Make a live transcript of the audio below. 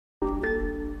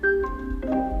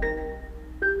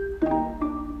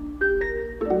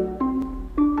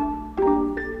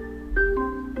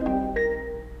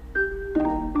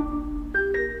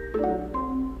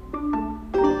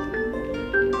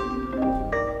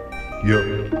Yep.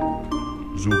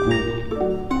 Xoo Kru.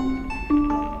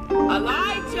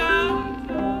 Elijah!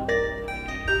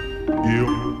 Yeah.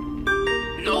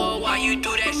 Lord, why you do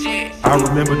that shit? I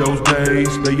remember those days,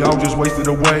 they all just wasted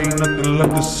away. Nothing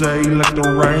left to say, let the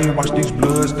rain wash these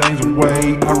blood stains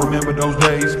away. I remember those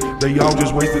days, they all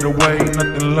just wasted away.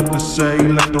 Nothing left to say,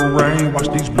 let the rain wash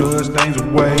these blood stains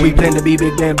away. We plan to be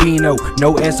Big Bambino,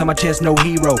 no S on my chest, no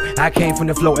hero. I came from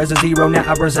the flow as a zero, now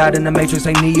I reside in the matrix,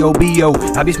 ain't Neo-B-O.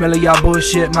 I be smelling y'all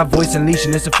bullshit, my voice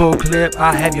unleashing, it's a full clip.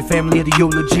 I have your family at the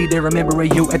eulogy, they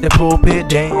remembering you at the pulpit,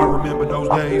 damn. I remember those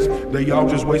days, they all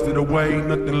just wasted away.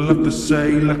 Nothing left to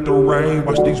say, let the rain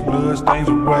wash these blood stains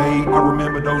away. I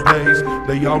remember those days,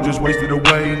 they all just wasted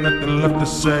away. Nothing left to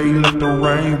say, let the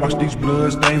rain wash these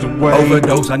blood stains away.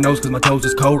 Overdose, I know, cause my toes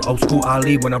is cold. Old school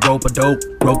Ali when I rope a dope.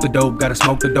 Rope the dope, gotta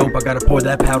smoke the dope. I gotta pour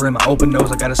that powder in my open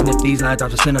nose. I gotta sniff these lines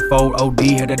out the centerfold. OD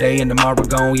here today and tomorrow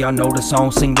gone. Y'all know the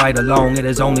song, sing right along. It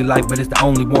is only life, but it's the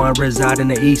only one. Reside in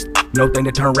the east. No thing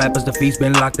to turn rappers to feast.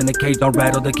 Been locked in the cage, don't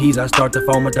rattle the keys. I start to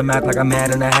foam at the mouth like I'm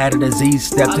mad and I had a disease.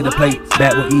 Step to the plate,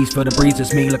 bat with ease for the breeze.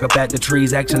 It's me, look up at the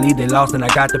trees. Actually, they lost and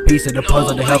I got the piece of the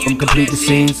puzzle to help them complete the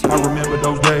scenes. I remember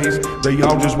those days, they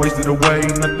all just wasted away.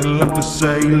 Nothing left to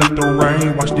say, let the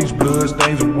rain wash these blood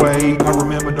stains away. I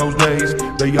remember those days,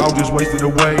 they all just wasted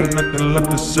away. Nothing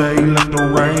left to say, let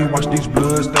the rain wash these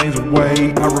blood stains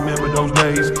away. I remember those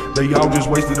days, they all just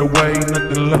wasted away.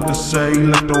 Nothing left to say,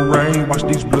 let the rain wash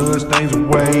these blood stains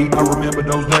away. I remember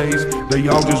those days, they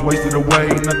all just wasted away.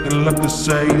 Nothing left to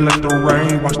say, let the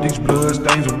rain wash these blood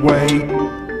stains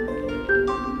away.